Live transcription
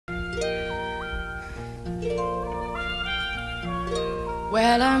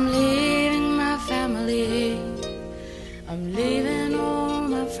Well, I'm leaving my family, I'm leaving all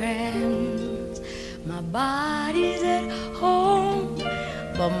my friends. My body's at home,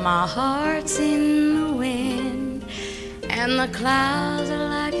 but my heart's in the wind. And the clouds are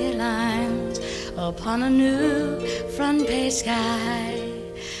like headlines upon a new front page sky.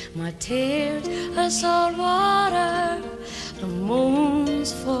 My tears are salt water, the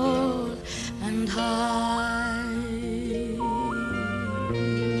moon's full and high.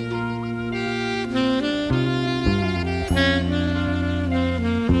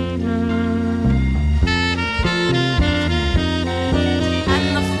 And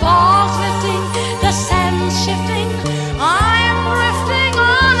the fog's lifting, the sand's shifting, I'm drifting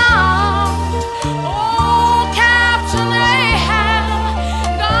on out. Oh, Captain Ahab,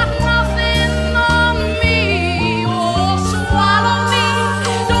 got nothing on me. Oh, swallow me,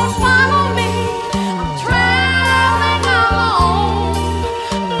 don't follow me, I'm traveling alone.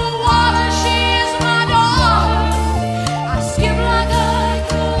 The water, she's my daughter, I skip like a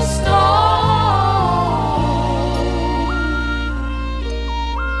stone.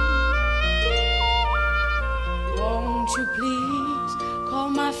 Won't you please call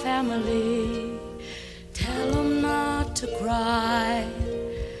my family, tell them not to cry.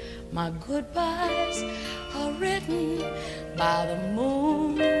 My goodbyes are written by the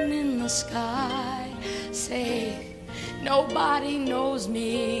moon in the sky. Say, nobody knows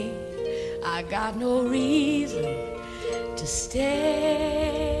me, I got no reason to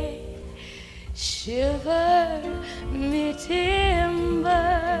stay. Shiver me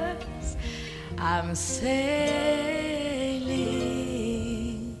timbers, I'm sailing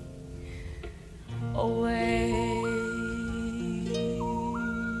away.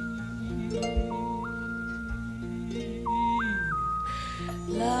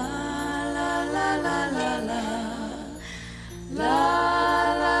 La la la la la la la.